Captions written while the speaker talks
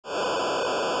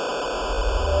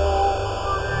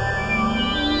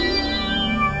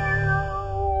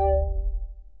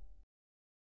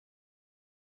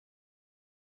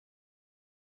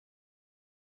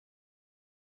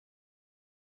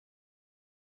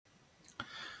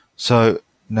So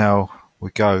now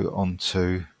we go on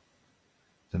to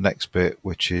the next bit,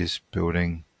 which is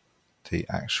building the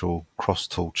actual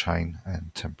cross-tool chain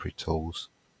and temporary tools.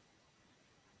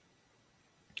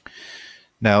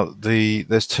 Now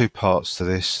there's two parts to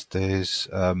this. There's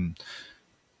Linux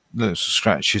from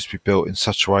scratch used to be built in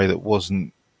such a way that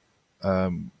wasn't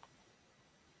well,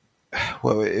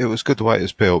 it was good the way it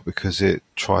was built because it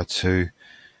tried to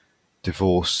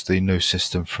divorce the new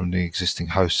system from the existing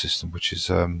host system, which is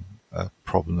a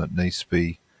problem that needs to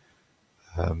be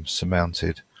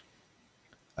surmounted.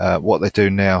 What they do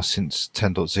now since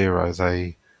 10.0,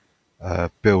 they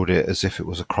build it as if it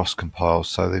was a cross compile.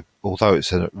 So although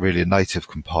it's really a native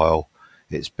compile,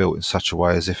 it's built in such a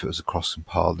way as if it was a cross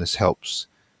compile. This helps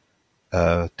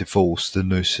divorce the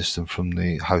new system from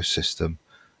the host system.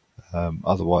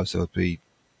 Otherwise, there would be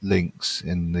links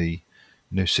in the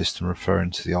new system referring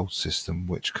to the old system,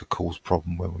 which could cause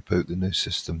problem when we boot the new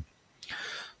system.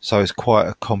 So it's quite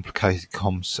a complicated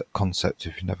concept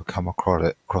if you've never come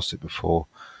across it before.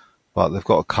 But they've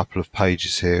got a couple of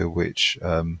pages here which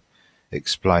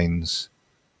explains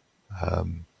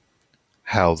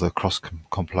how the cross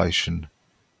compilation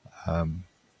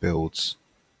builds.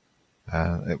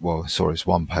 It's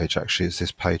one page actually. It's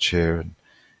this page here, and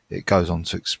it goes on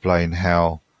to explain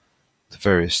how the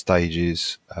various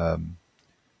stages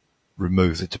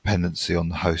remove the dependency on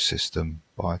the host system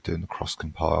by doing the cross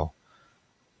compile.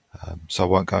 So I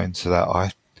won't go into that.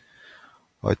 I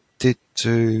did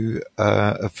do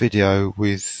a video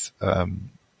with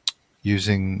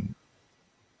using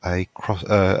an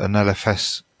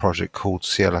LFS project called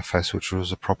CLFS, which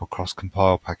was a proper cross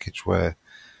compile package where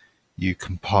you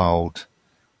compiled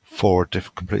for a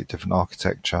completely different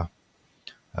architecture.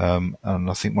 And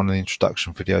I think one of the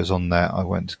introduction videos on that, I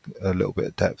went a little bit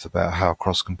of depth about how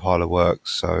cross compiler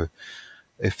works. So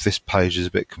if this page is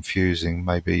a bit confusing,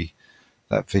 maybe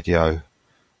that video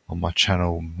on my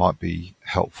channel might be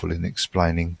helpful in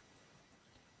explaining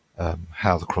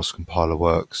how the cross compiler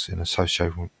works in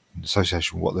association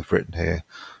with what they've written here.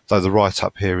 Though the write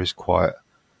up here is quite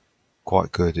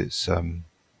good. It's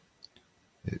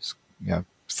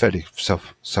fairly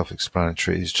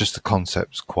self-explanatory. It's just the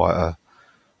concept's quite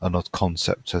an odd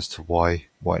concept as to why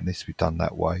it needs to be done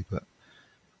that way, but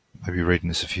maybe reading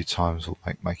this a few times will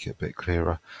make it a bit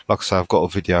clearer. Like I say, I've got a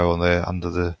video on there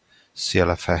under the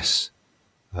CLFS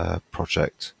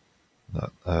project,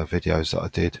 videos that I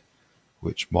did,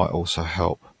 which might also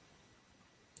help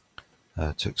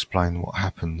to explain what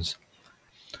happens.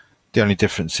 The only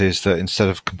difference is that instead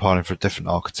of compiling for a different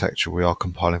architecture, we are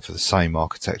compiling for the same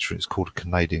architecture. It's called a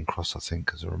Canadian cross, I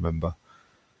think, as I remember.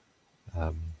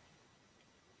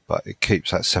 But it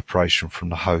keeps that separation from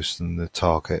the host and the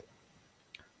target,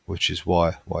 which is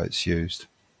why it's used.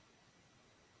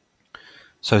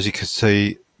 So as you can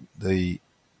see, the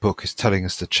book is telling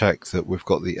us to check that we've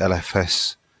got the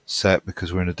LFS set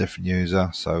because we're in a different user.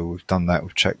 So we've done that,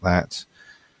 we've checked that.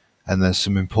 And there's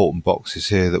some important boxes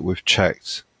here that we've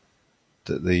checked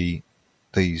that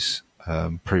these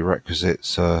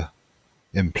prerequisites are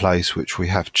in place, which we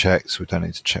have checked, so we don't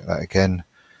need to check that again.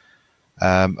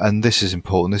 And this is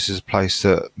important. This is a place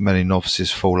that many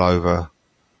novices fall over.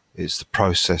 It's the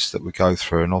process that we go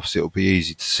through, and obviously it'll be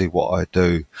easy to see what I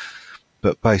do.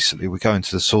 But basically, we go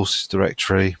into the sources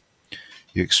directory,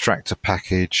 you extract a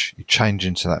package, you change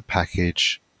into that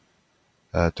package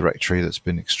directory that's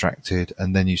been extracted,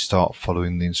 and then you start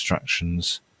following the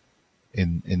instructions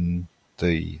in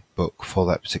the book for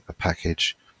that particular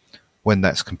package. When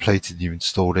that's completed, you've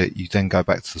installed it, you then go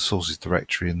back to the sources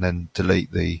directory and then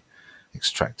delete the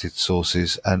extracted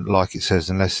sources. And like it says,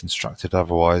 unless instructed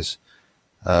otherwise,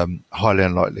 highly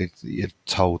unlikely that you're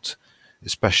told,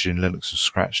 especially in Linux from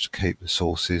scratch, to keep the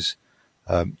sources.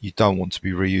 You don't want to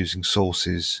be reusing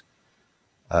sources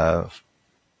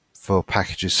for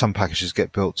packages. Some packages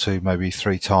get built to maybe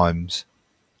 3 times,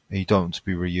 and you don't want to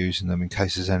be reusing them in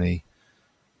case there's any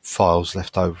files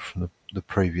left over from the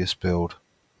previous build.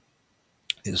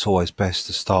 It's always best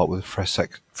to start with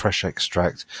a fresh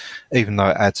extract, even though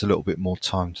it adds a little bit more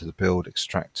time to the build,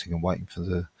 extracting and waiting for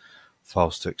the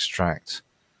files to extract,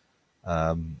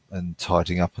 and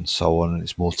tidying up and so on, and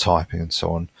it's more typing and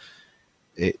so on.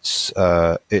 It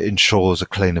ensures a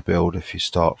cleaner build if you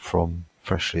start from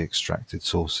freshly extracted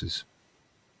sources.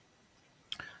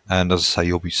 And as I say,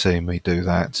 you'll be seeing me do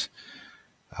that.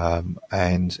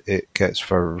 And it gets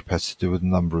very repetitive with the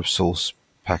number of source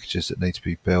packages that need to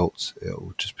be built. It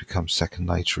will just become second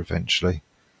nature eventually,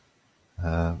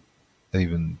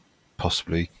 even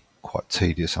possibly quite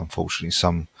tedious. Unfortunately,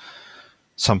 some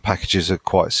packages are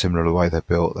quite similar to the way they're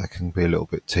built. They can be a little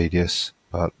bit tedious,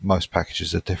 but most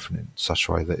packages are different in such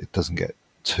a way that it doesn't get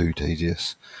too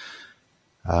tedious.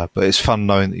 But it's fun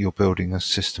knowing that you're building a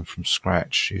system from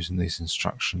scratch using these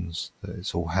instructions, that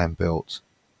it's all hand built.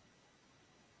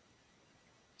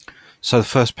 So the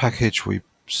first package we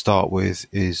start with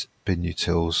is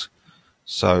binutils.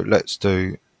 So let's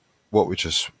do what we're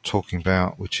just talking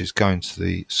about, which is going to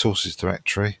the sources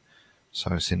directory.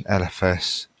 So it's in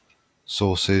LFS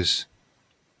sources.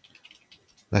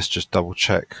 Let's just double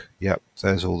check. Yep,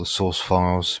 there's all the source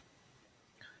files.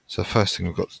 So the first thing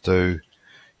we've got to do,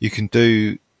 you can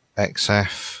do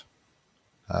XF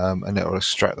and it will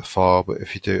extract the file, but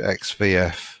if you do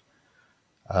XVF,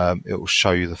 it will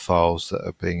show you the files that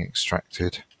are being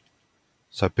extracted.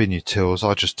 So binutils,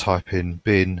 I just type in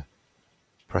bin,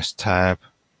 press tab,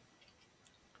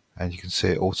 and you can see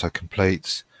it auto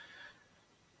completes.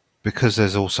 Because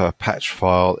there's also a patch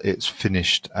file, it's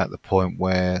finished at the point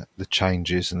where the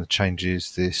changes, and the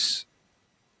changes this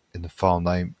in the file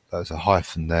name, there's a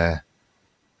hyphen there,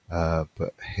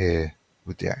 but here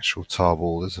with the actual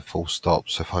tarball there's a full stop.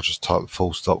 So if I just type the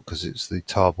full stop because it's the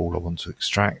tarball I want to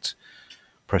extract,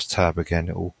 press tab again,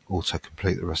 it will auto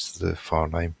complete the rest of the file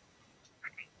name.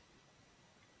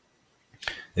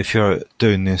 If you're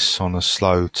doing this on a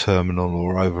slow terminal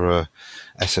or over a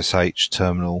SSH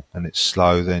terminal and it's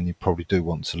slow, then you probably do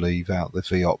want to leave out the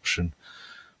V option,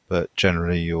 but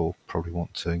generally you'll probably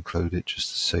want to include it just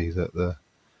to see that the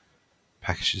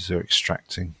packages are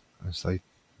extracting as they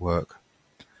work.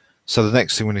 So the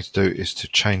next thing we need to do is to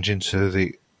change into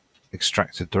the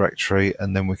extracted directory,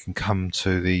 and then we can come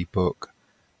to the book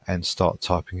and start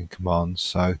typing in commands.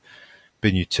 So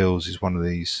binutils is one of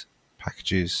these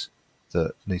packages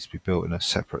that needs to be built in a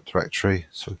separate directory,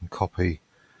 so we can copy.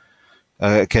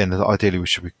 Again, ideally we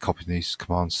should be copying these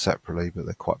commands separately, but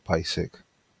they're quite basic.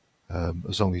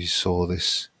 As long as you saw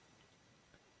this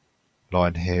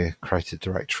line here, created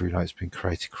directory, you know it's been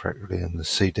created correctly, and the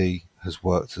CD has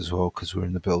worked as well because we're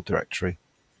in the build directory.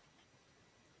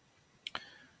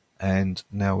 And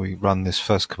now we run this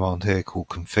first command here called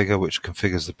configure, which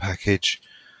configures the package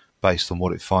based on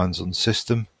what it finds on the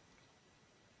system.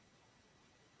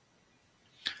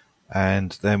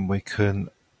 And then we can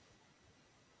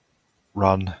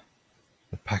run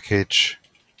the package.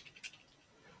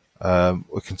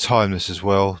 We can time this as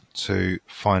well to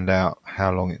find out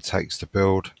how long it takes to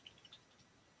build,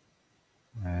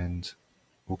 and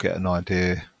we'll get an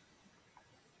idea.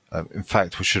 In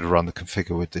fact, we should have run the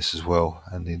configure with this as well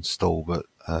and the install, but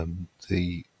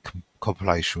the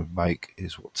compilation we make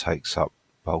is what takes up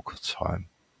bulk of time.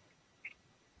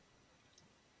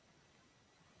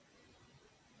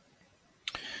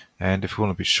 And if we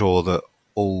want to be sure that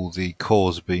all the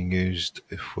cores are being used,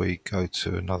 if we go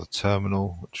to another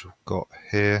terminal, which we've got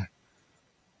here,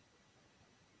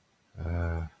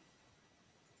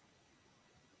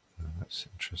 that's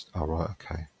interesting. Oh, right,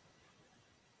 okay.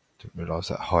 Didn't realise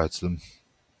that hides them.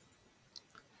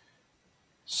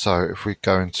 So if we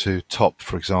go into top,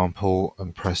 for example,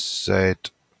 and press Z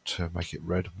to make it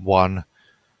red 1,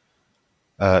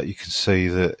 you can see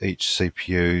that each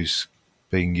CPU is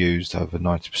being used over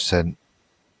 90%.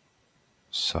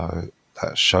 So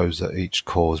that shows that each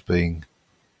core is being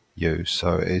used.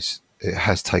 So it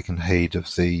has taken heed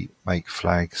of the make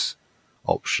flags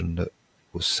option that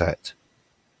was set.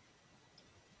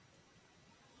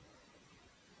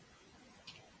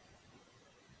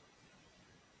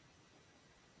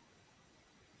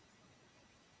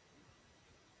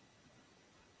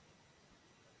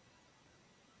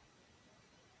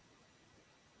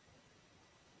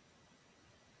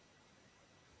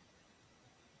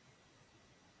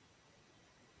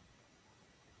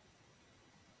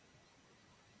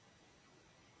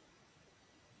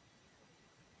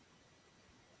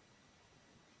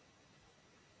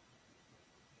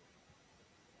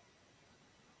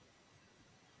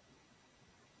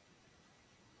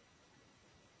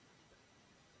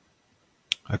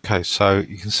 Okay, so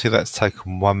you can see that's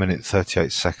taken 1 minute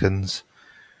 38 seconds.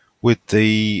 With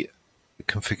the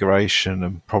configuration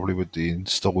and probably with the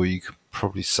install, you could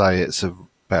probably say it's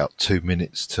about 2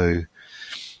 minutes to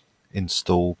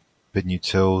install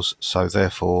binutils. So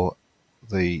therefore,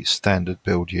 the standard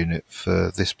build unit for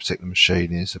this particular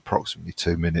machine is approximately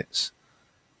 2 minutes.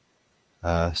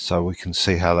 So we can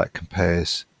see how that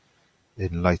compares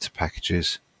in later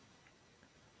packages.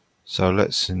 So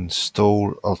let's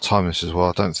install. I'll time this as well.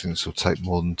 I don't think this will take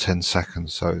more than 10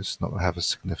 seconds, so it's not going to have a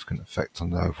significant effect on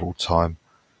the overall time.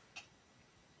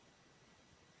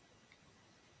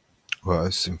 Well,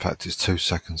 in fact, it's 2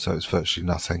 seconds, so it's virtually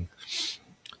nothing.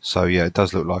 So yeah, it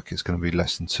does look like it's going to be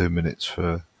less than 2 minutes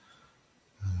for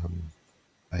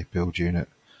a build unit.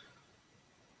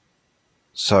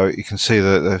 So you can see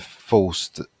that they've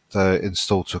forced the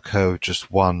install to occur with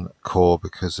just one core,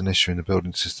 because an issue in the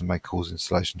building system may cause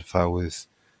installation to fail with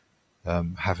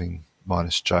having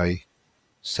 -J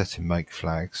set in make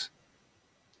flags.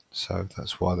 So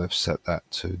that's why they've set that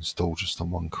to install just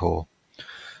on one core.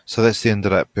 So that's the end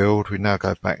of that build. We now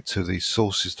go back to the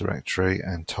sources directory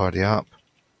and tidy up.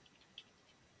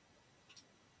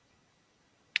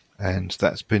 And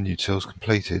that's bin utils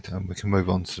completed, and we can move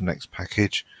on to the next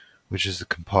package, which is the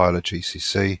compiler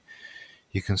GCC.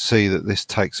 You can see that this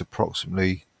takes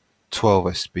approximately 12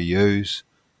 SBUs.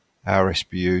 Our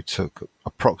SBU took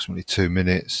approximately 2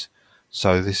 minutes,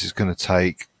 so this is going to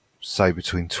take, say,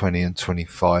 between 20 and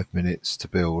 25 minutes to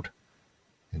build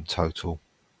in total.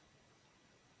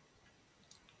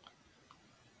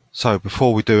 So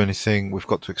before we do anything, we've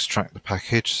got to extract the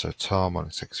package. So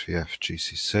tar-xvf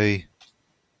gcc.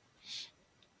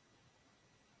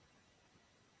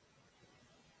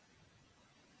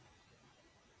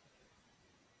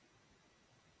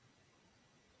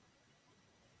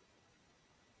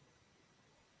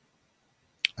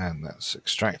 And that's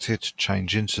extracted,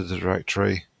 change into the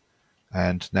directory,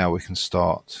 and now we can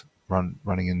start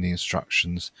running in the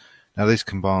instructions. Now these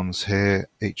commands here,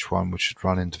 each one we should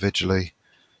run individually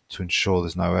to ensure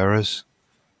there's no errors.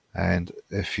 And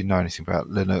if you know anything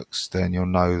about Linux, then you'll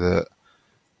know that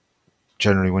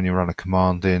generally when you run a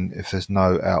command in, if there's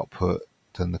no output,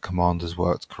 then the command has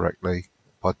worked correctly.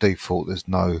 By default, there's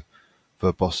no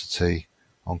verbosity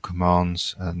on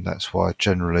commands, and that's why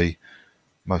generally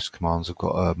most commands have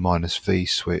got a -v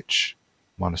switch,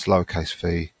 minus lowercase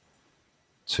v,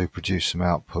 to produce some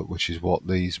output, which is what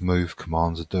these move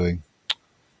commands are doing.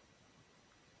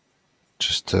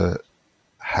 Just to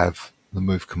have the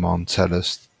move command tell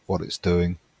us what it's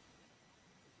doing.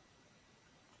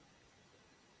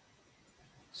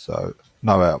 So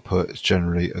no output is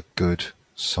generally a good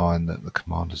sign that the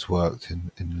command has worked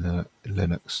in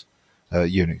Linux,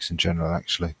 Unix in general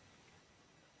actually.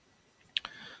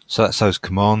 So that's those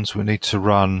commands. We need to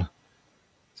run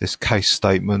this case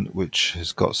statement, which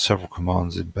has got several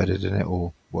commands embedded in it,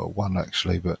 or well, one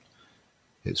actually, but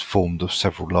it's formed of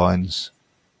several lines.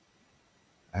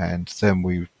 And then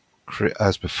we create,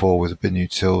 as before with the bin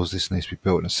utils, this needs to be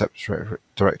built in a separate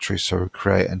directory, so we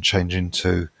create and change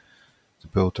into the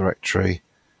build directory.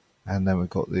 And then we've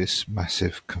got this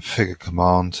massive configure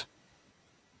command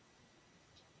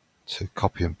to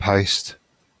copy and paste,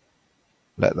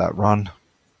 let that run.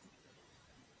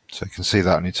 So you can see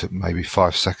that only took maybe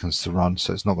 5 seconds to run,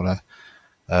 so it's not going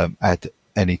to add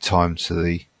any time to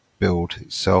the build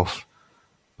itself.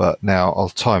 But now I'll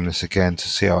time this again to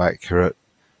see how accurate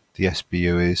the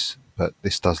SBU is, but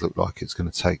this does look like it's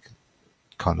going to take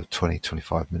kind of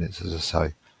 20-25 minutes, as I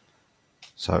say.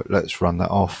 So let's run that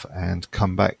off and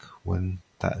come back when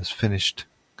that has finished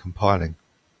compiling.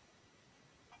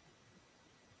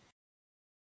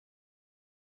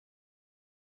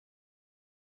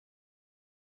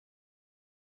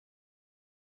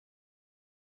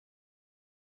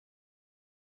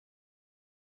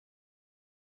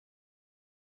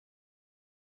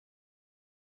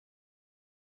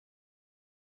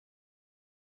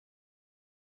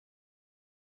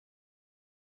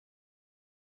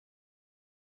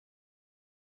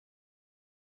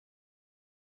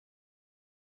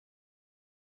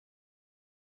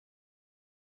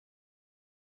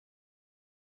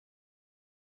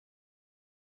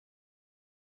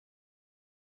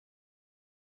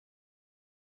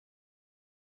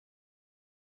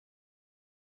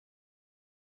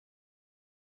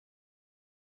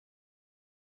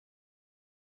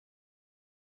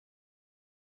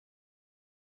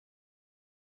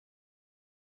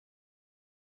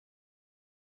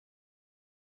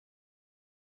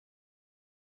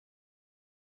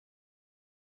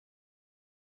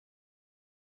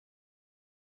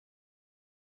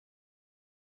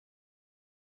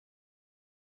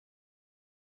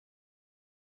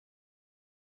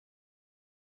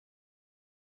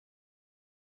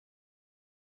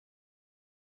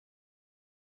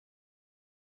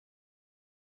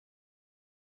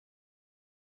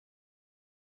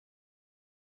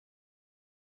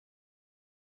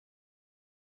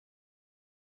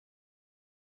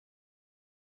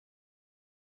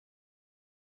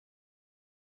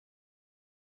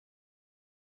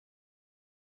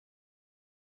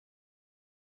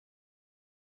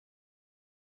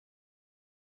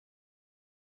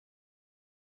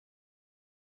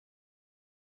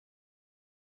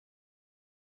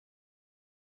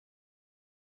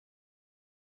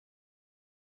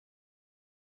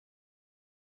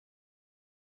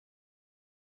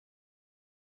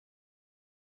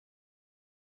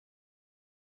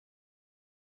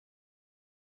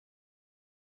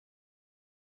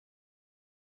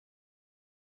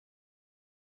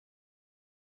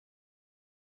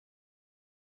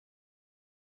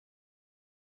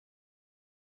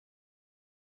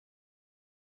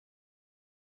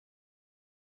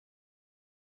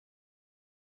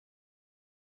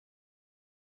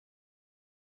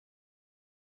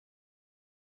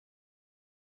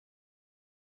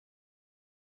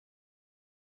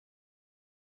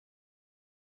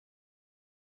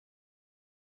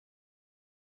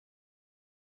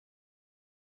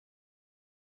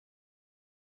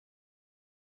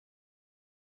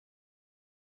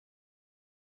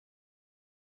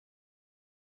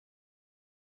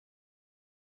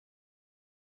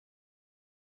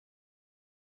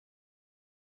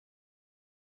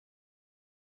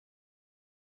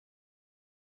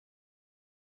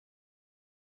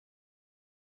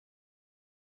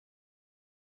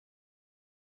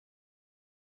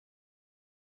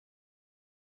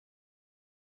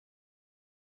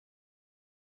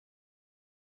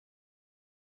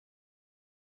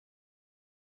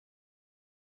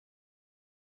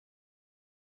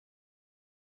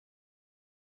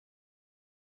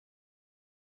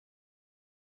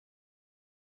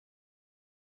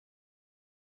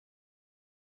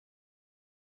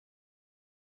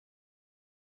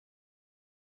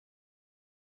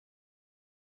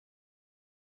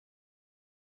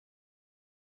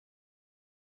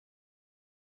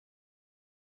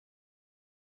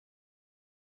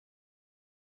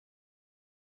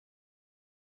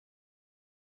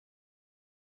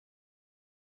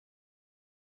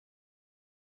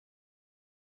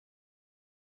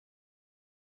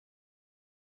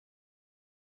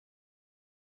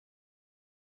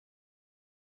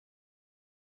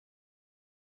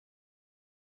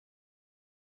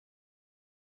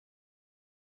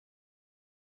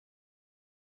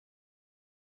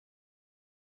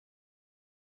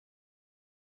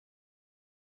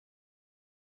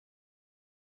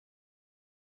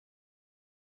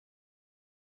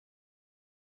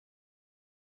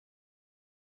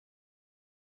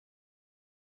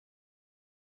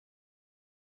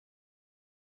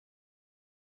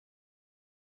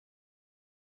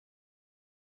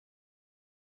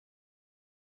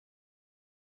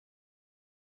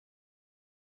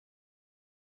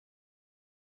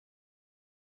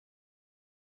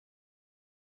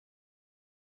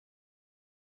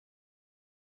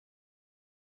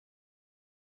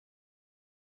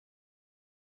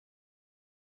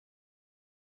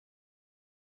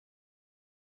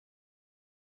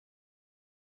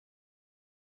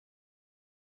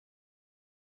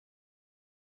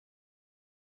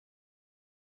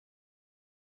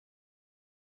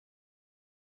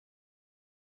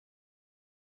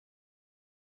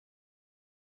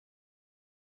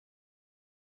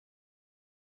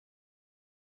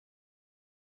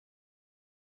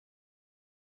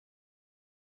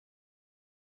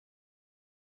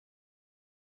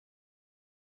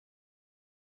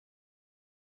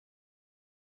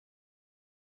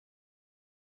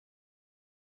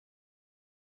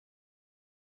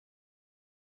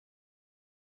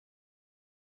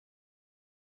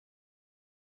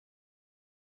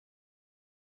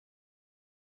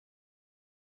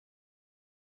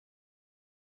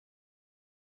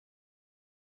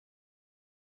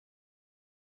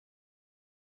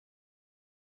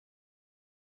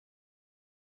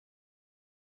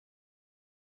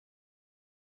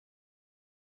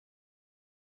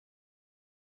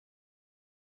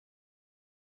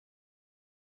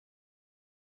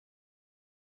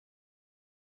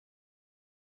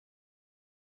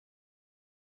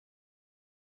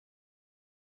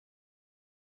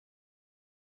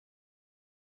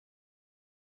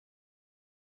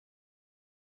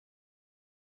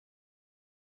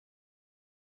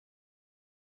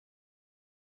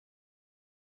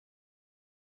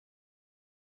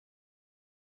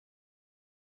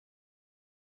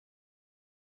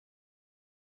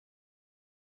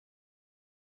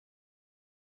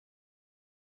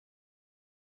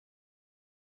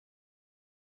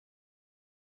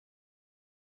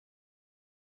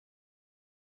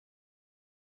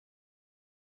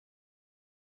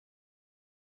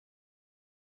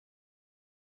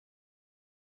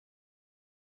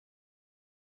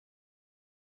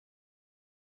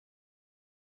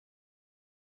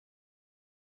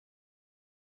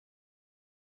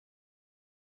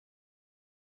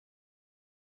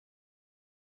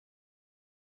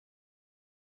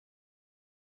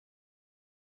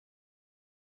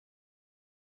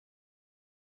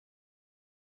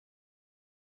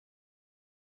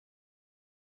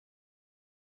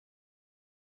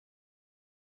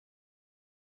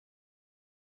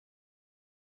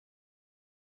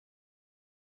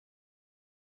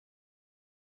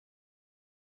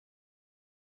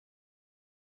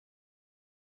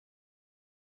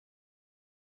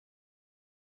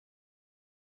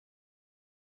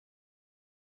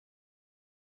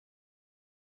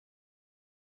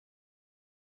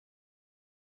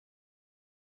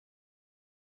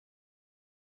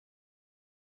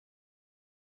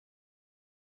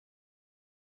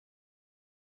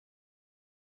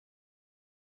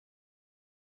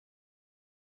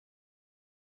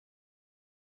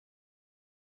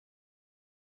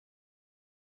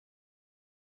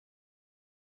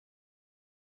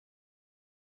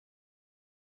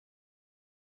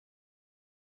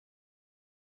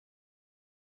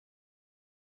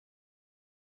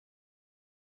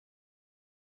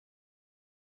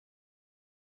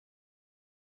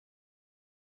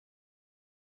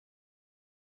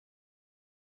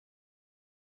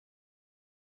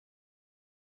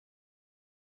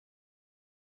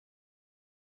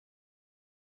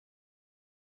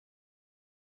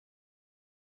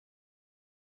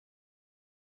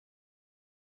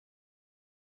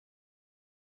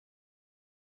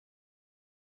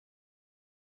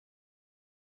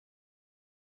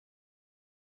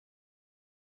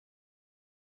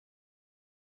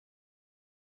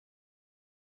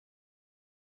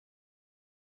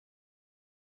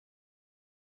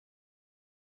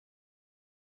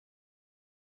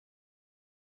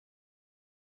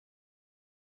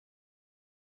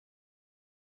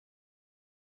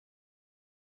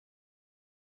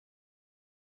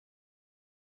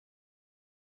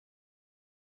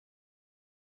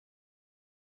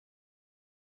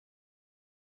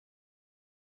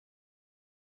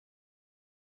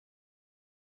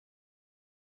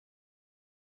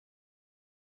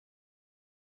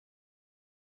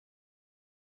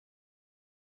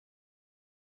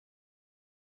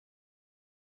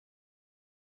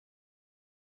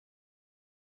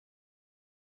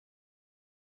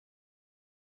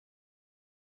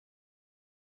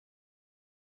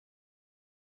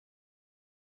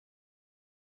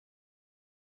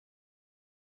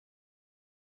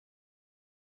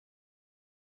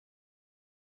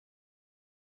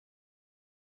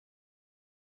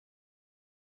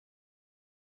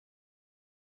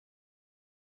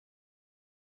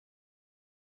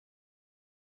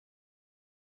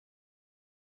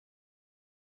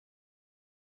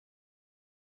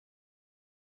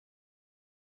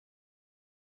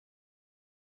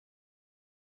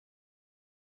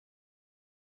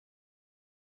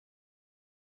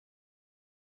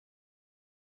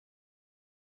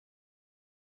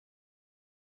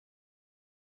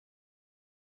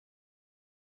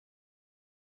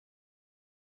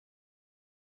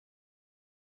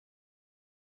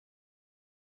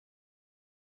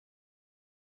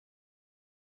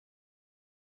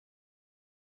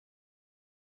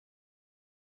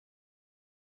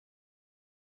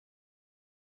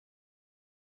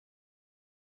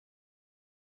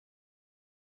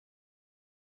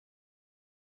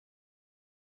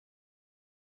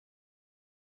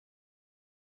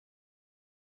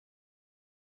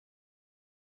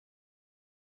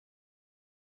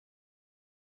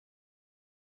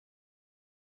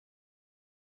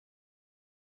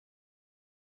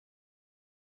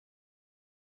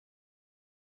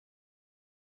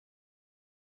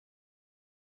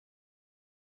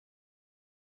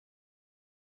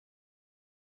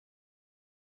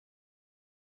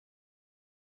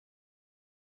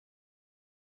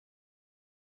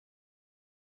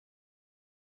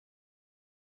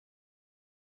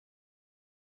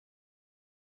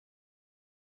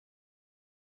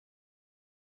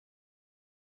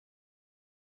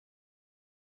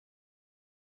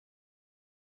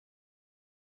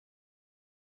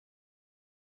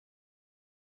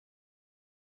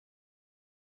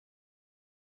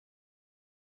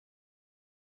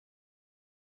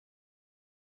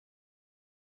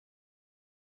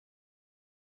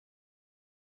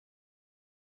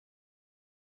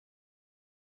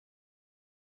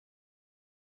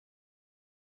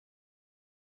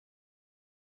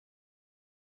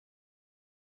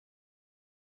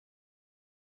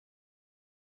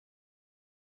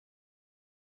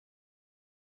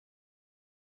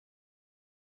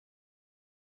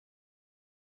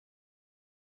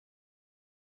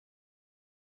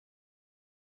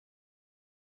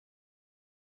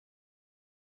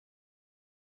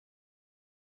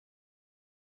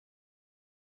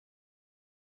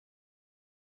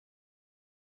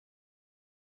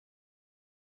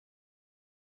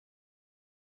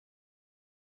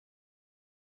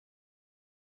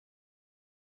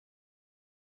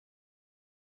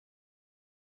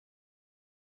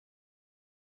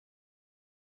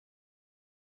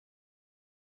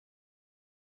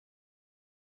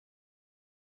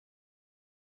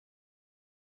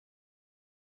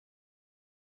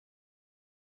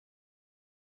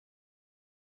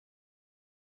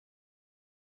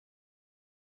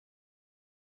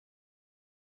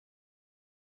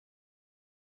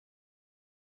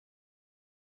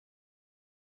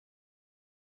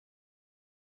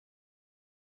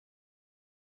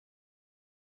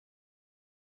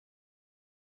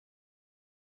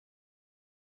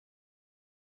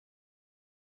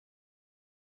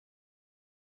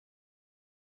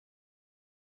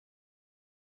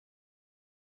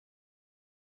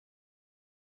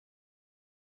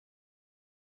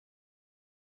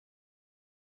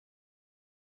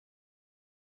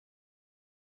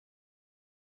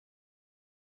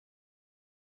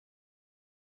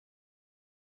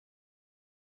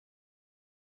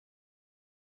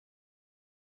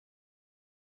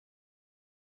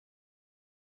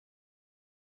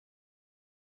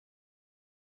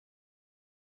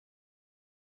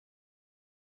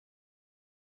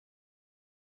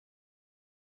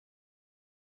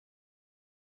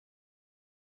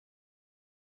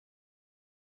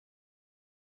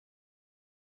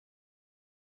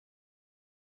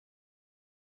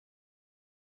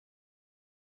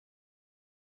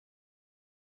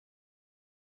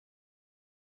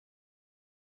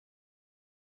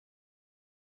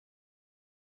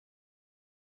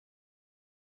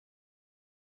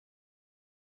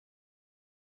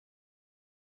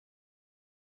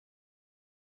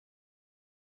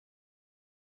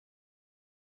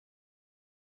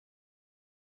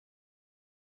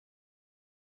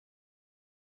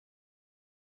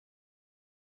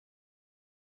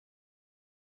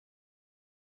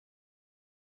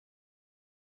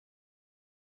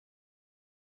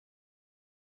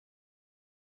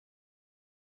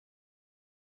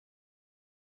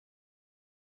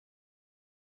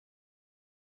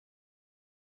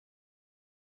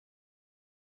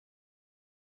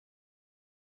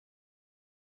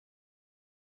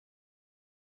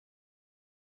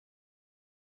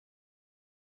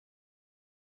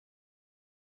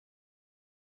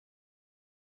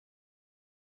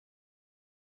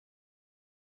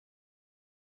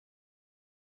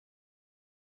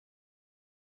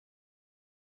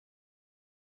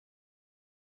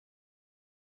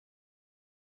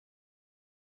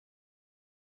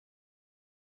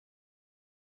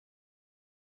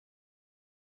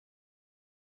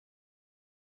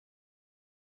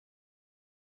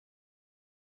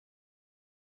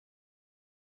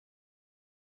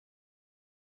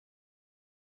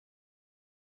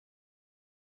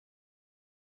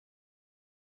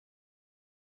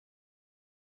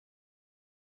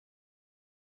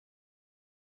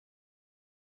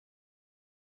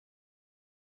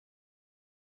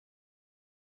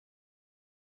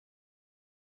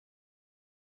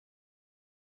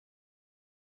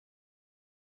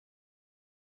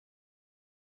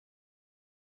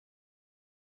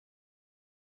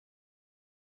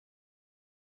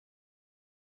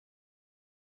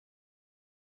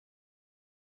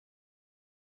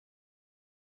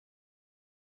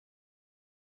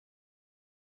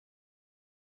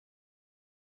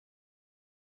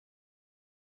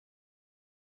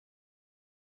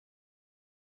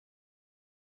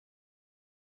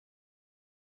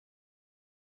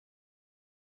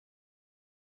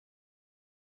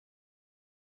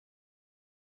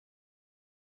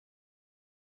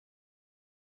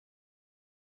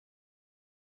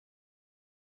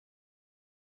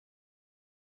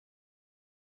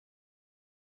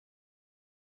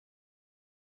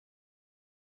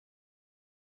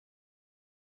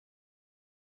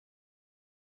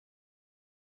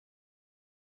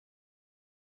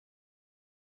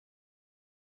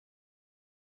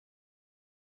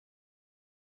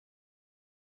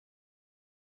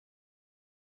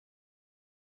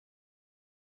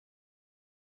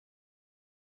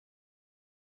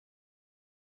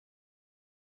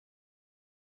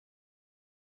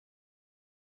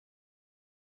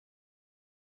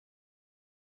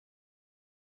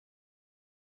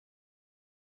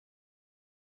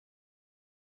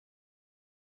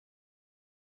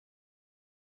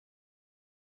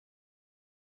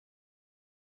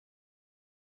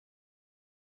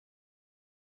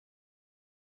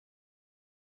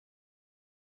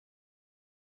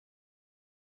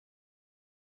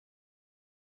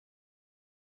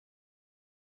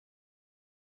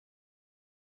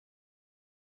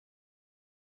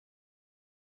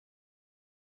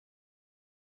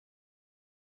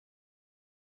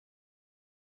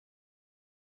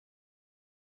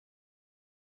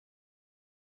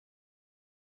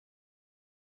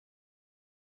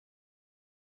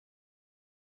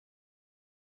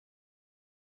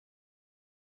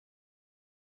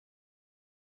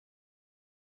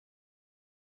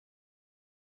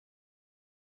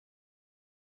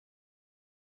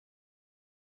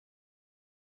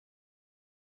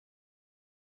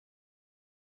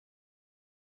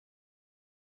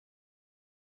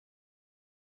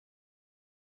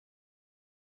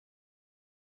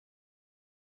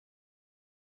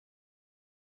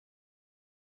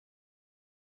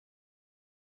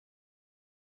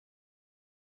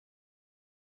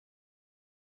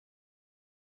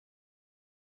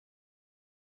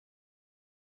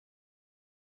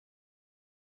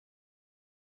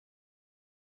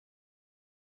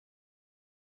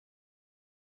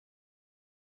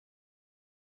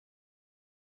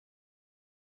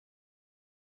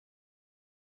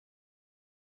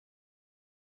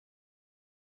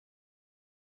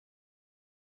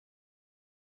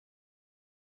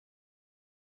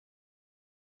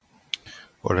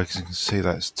 Well, as you can see,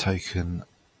 that's taken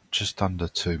just under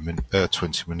 20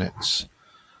 minutes.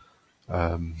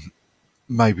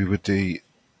 Maybe with the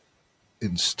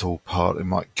install part it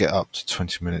might get up to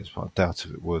 20 minutes, but I doubt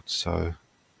if it would. So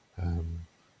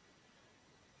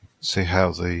see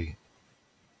how the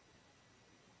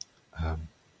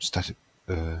static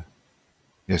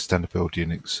standard build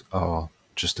units are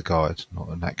just a guide, not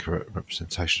an accurate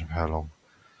representation of how long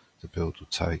the build will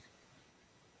take.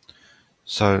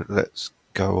 So let's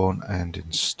go on and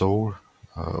install.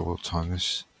 We'll time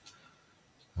this.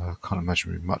 I can't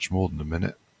imagine it'll be much more than a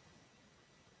minute.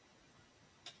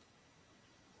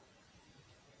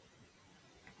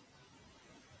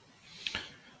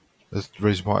 The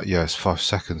reason why, it's 5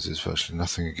 seconds, is virtually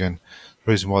nothing again.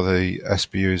 The reason why the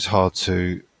SBU is hard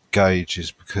to gauge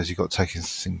is because you've got to take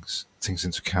things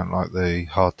into account, like the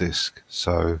hard disk.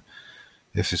 So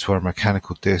if this were a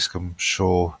mechanical disk, I'm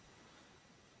sure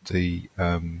the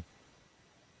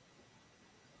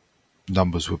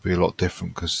numbers would be a lot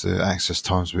different, because the access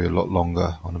times would be a lot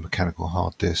longer on a mechanical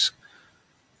hard disk.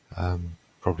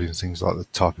 Probably things like the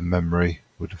type of memory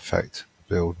would affect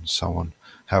the build, and so on,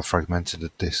 how fragmented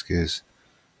the disk is.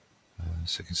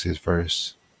 So you can see there's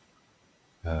various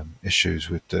issues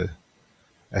with the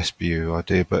SBU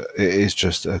idea, but it is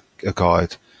just a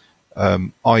guide.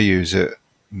 I use it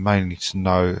mainly to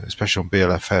know, especially on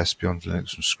BLFS, Beyond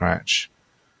Linux from Scratch,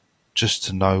 just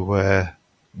to know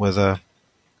whether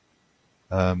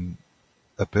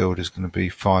a build is going to be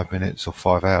 5 minutes or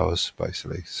 5 hours,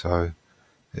 basically. So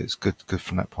it's good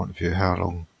from that point of view. How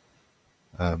long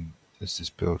is this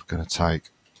build going to take?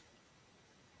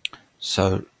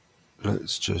 So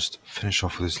let's just finish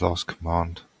off with this last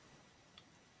command,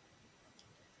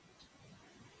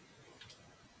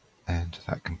 and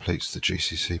that completes the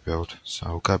GCC build. So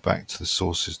I'll go back to the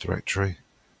sources directory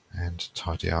and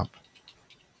tidy up.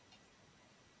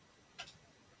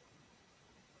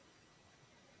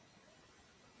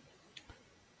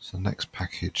 So the next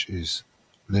package is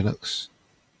Linux,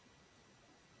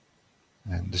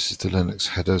 and this is the Linux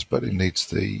headers, but it needs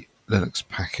the Linux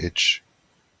package.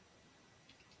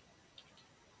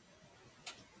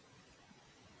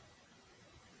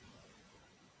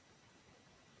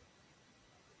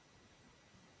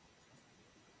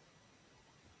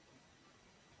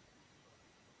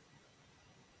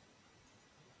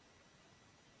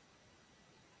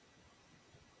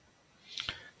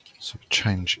 So we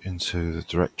change into the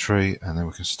directory, and then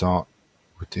we can start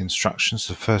with the instructions.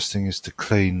 The first thing is to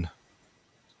clean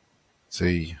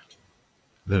the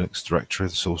Linux directory,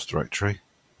 the source directory,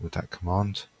 with that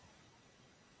command.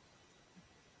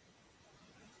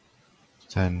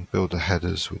 Then build the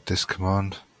headers with this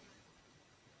command.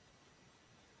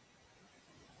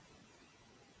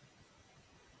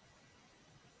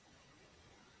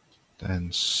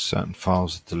 Then certain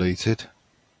files are deleted,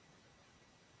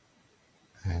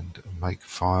 and a make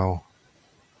file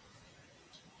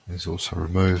is also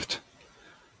removed,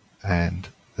 and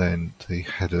then the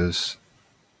headers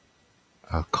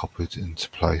are copied into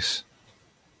place,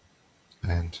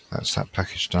 and that's that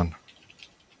package done.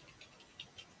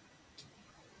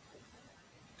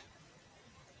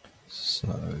 So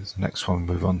the next one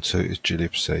we move on to is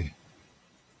glibc.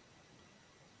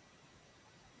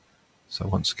 So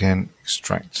once again,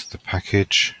 extract the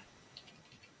package.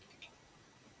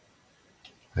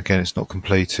 Again, it's not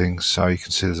completing, so you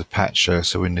can see there's a patch there,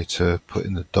 so we need to put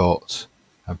in the dot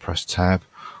and press tab.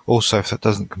 Also, if that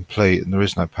doesn't complete and there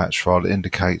is no patch file, it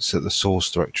indicates that the source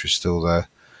directory is still there.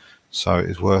 So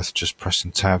it's worth just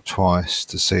pressing tab twice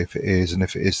to see if it is, and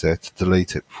if it is there, to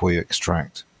delete it before you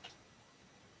extract.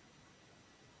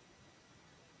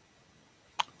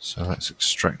 So that's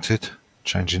extracted,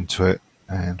 change into it,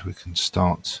 and we can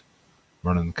start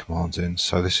running the commands in.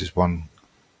 So this is one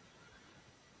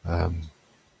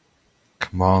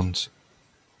command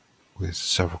with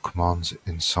several commands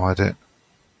inside it.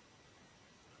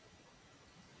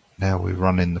 Now we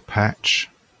run in the patch.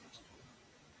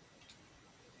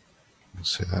 You can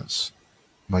see that's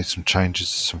made some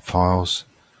changes to some files.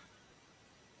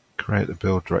 Create the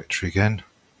build directory again.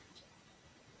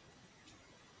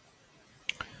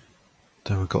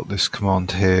 Then we've got this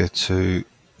command here to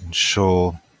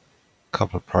ensure a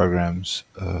couple of programs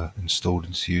are installed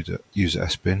into user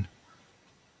SBin.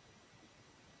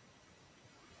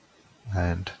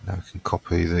 And now we can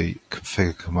copy the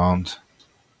configure command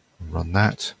and run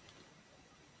that.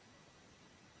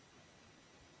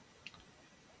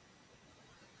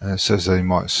 And it says that you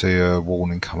might see a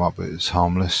warning come up, but it's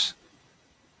harmless.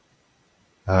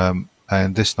 And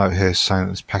this note here is saying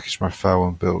that this package may fail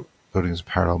when building as a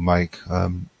parallel make.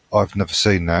 I've never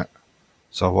seen that.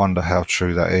 So I wonder how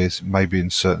true that is. Maybe in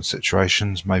certain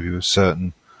situations, maybe with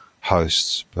certain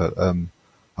hosts, but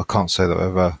I can't say that I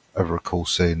ever recall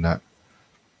seeing that.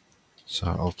 So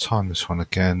I'll time this one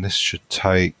again. This should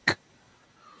take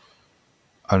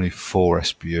only 4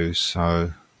 SBUs,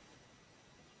 so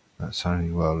that's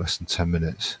only, well, less than 10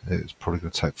 minutes. It's probably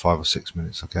going to take 5 or 6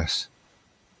 minutes, I guess.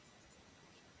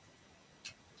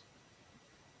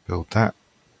 Build that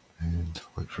and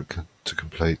wait for it to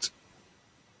complete.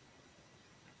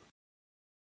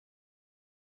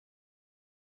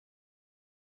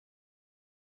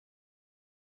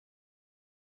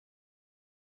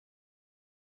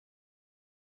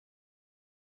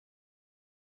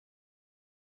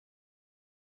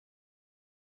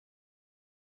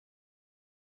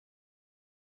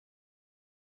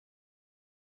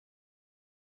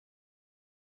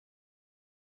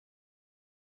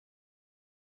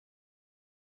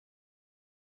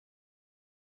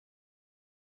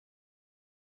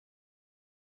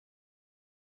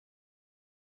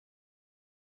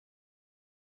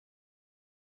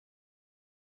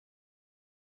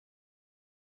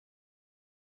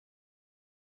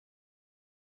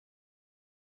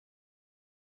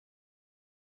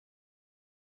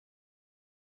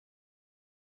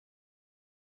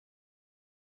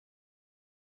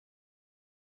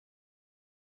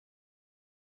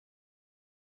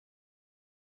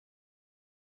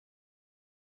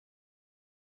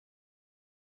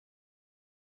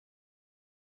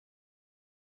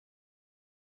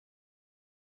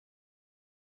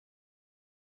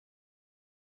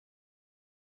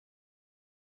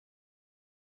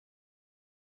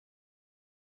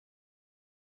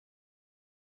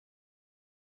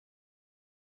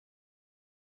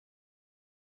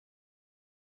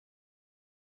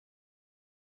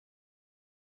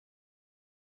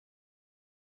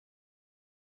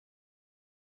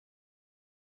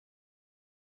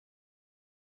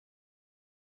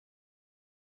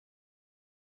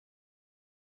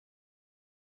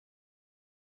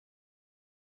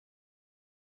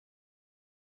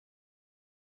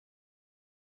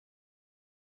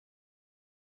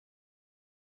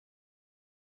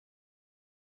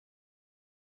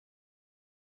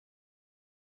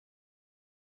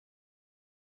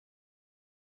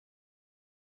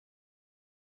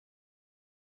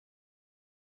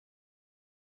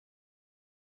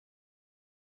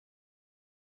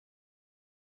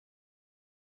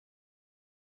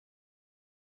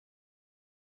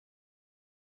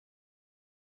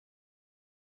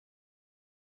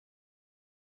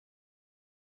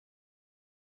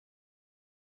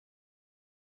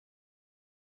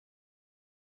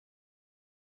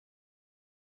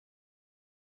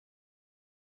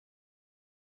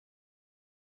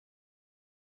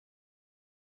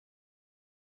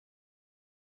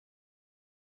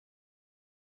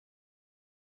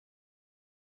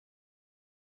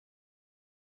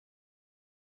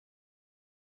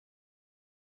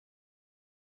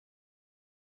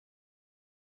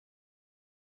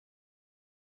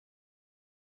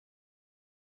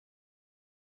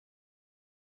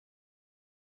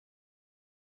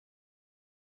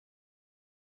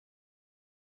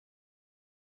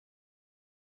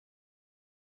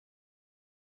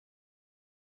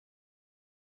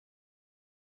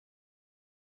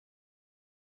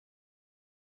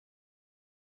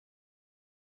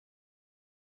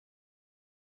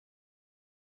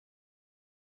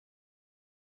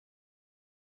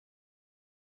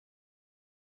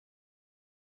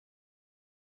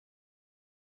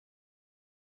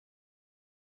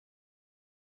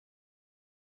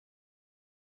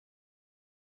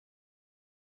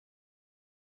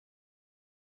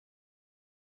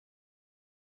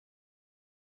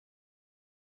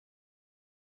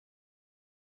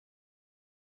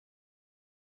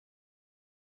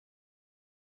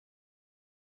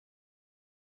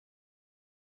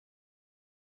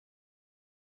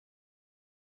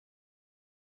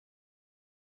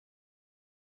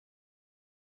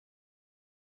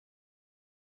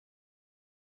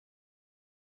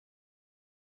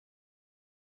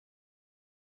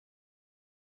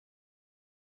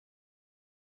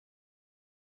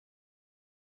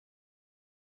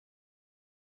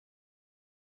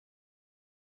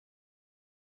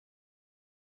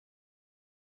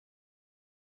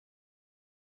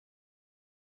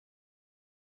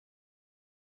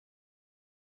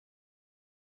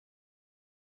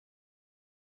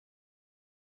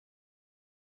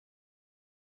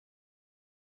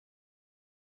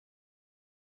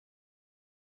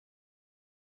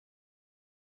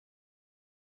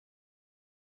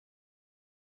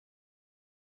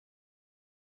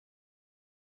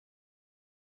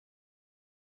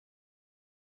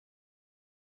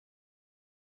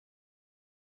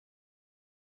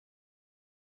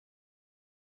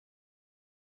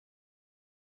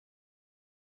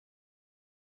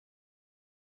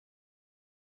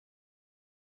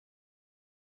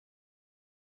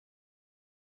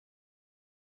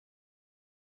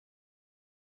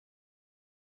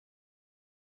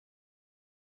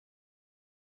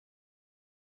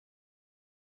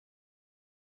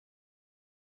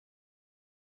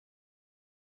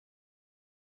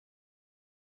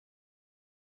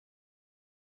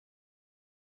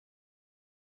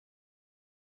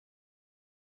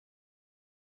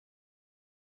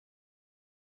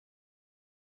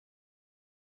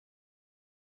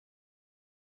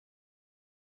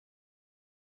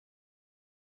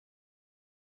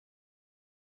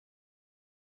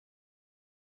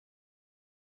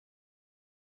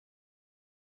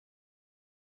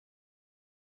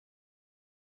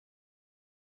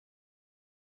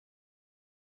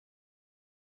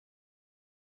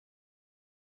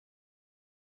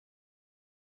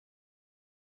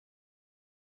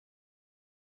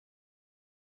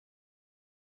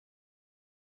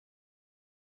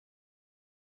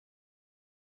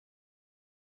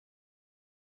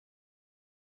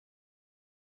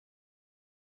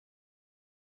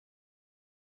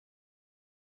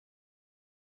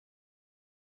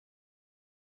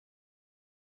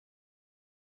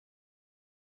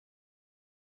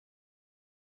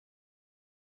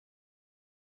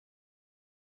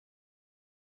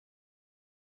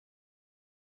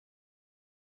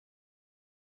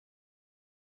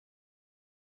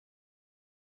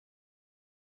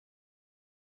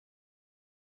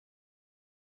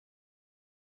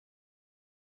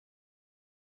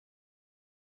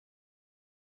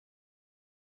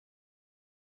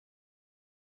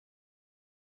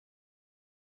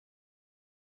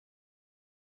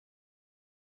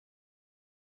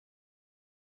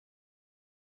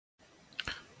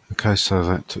 Okay, so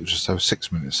that took just over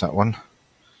 6 minutes, that one.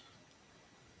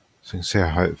 So you can see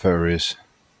how it varies.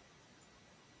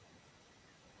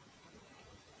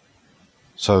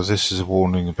 So this is a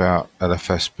warning about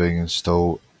LFS being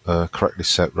installed, correctly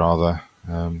set rather,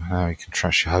 how you can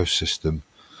trash your host system.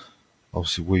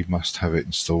 Obviously we must have it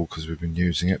installed because we've been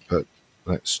using it, but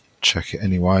let's check it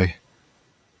anyway.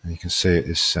 And you can see it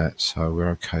is set, so we're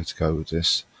okay to go with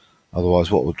this.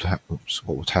 Otherwise what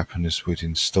would happen is we'd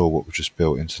install what we just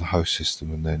built into the host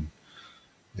system and then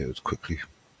it would quickly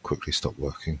stop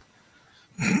working.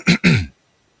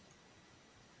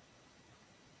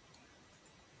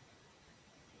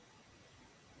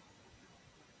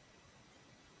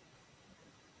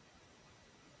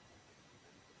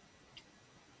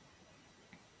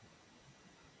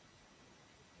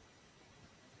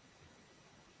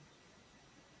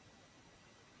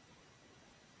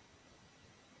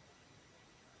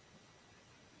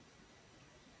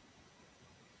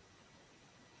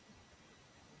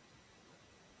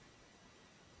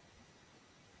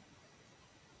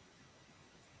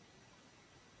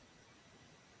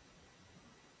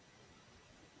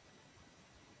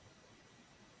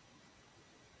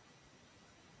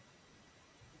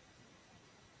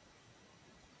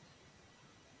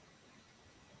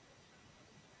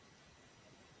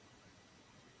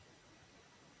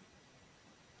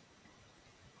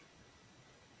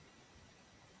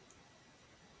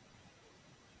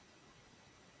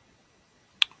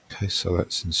 Okay, so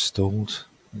that's installed.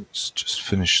 Let's just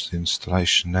finish the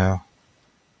installation now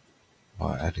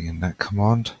by adding in that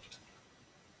command.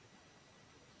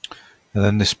 And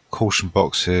then this caution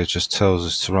box here just tells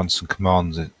us to run some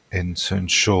commands in to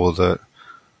ensure that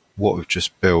what we've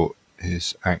just built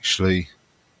is actually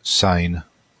sane.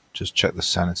 Just check the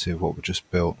sanity of what we've just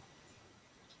built.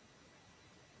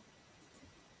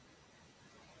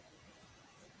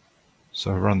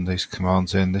 So run these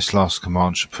commands in. This last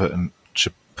command should put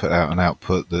out an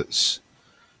output that's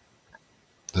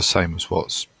the same as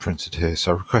what's printed here.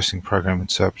 So requesting program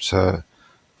interpreter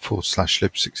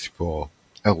 /lib64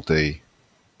 ld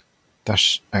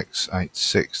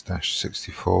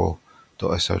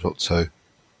 -x86-64.so.2.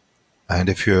 And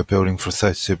if you're building for a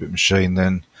 32-bit machine,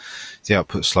 then the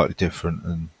output's slightly different,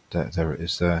 and there it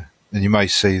is there. And you may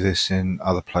see this in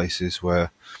other places where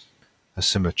a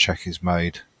similar check is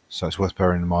made, so it's worth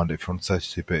bearing in mind if you're on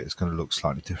 32-bit, it's going to look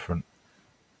slightly different.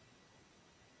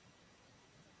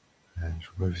 And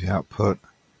remove the output.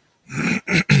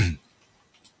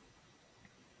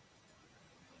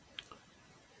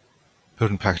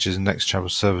 Building packages in Next will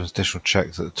serve as additional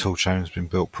check that the toolchain has been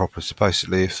built properly. So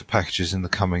basically, if the packages in the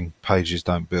coming pages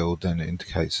don't build, then it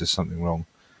indicates there's something wrong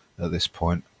at this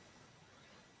point.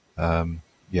 Yeah,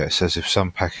 it says if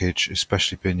some package,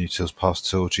 especially bin utils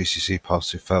pass-to or GCC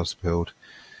pass-to, fails to build,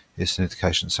 it's an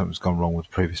indication that something's gone wrong with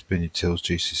previous bin utils,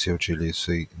 GCC or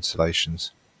GLC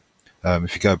installations.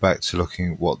 If you go back to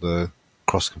looking at what the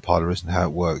cross compiler is and how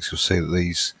it works, you'll see that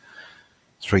these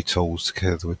three tools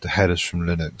together with the headers from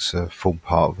Linux form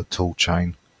part of a tool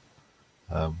chain,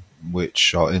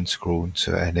 which are integral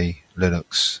into any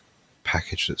Linux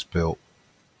package that's built.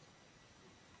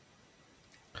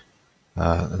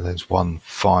 And there's one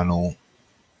final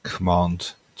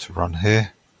command to run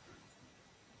here.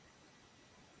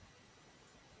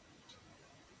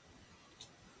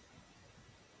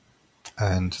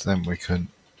 And then we can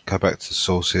go back to the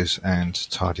sources and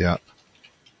tidy up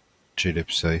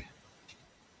glibc.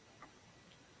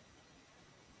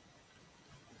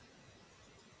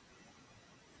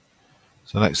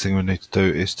 So the next thing we need to do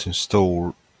is to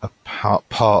install a part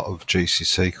of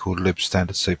GCC called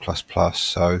libstandardc++.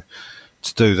 So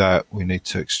to do that, we need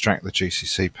to extract the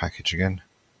GCC package again.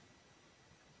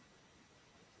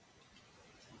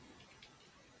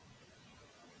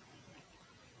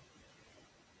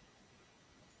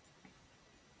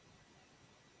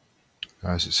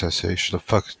 As it says here, you should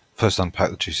have first unpack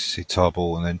the GCC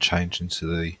tarball and then change into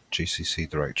the GCC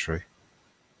directory.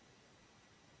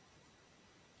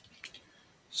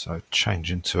 So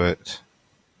change into it,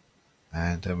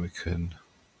 and then we can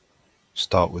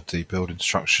start with the build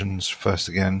instructions. First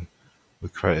again, we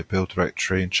create a build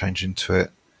directory and change into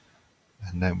it,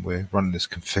 and then we're running this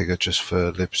configure just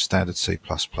for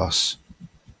libstandardc++.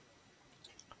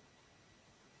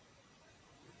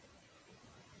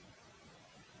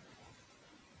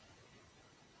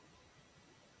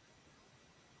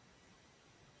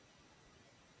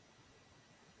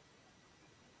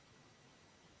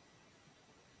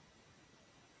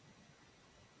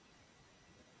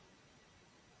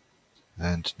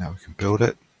 And now we can build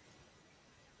it.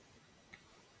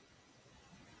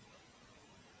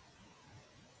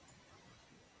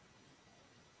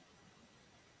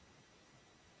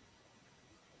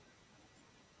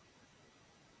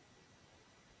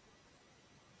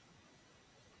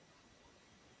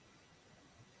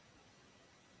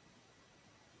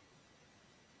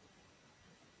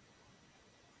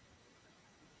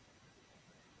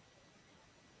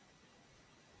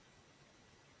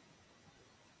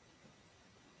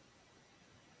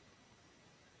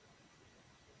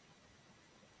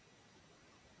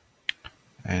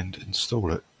 and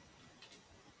install it.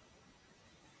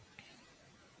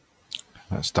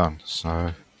 That's done.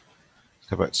 So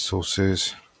go back to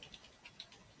sources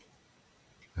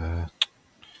and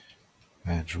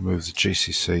remove the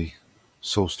GCC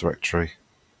source directory,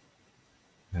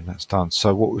 and that's done.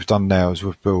 So what we've done now is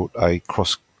we've built a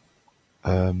cross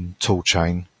tool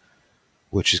chain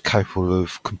which is capable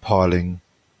of compiling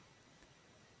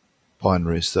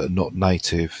binaries that are not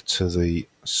native to the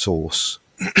source,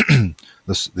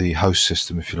 the host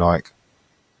system, if you like.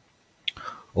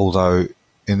 Although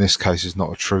in this case it's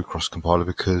not a true cross compiler,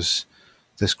 because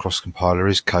this cross compiler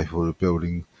is capable of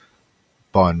building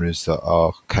binaries that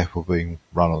are capable of being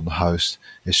run on the host.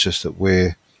 It's just that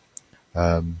we're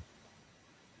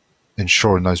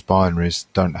ensuring those binaries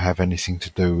don't have anything to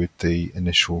do with the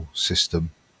initial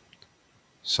system.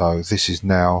 So this is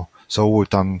now, so all we've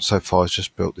done so far is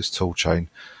just built this tool chain.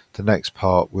 The next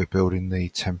part, we're building the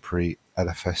temporary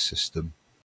LFS system.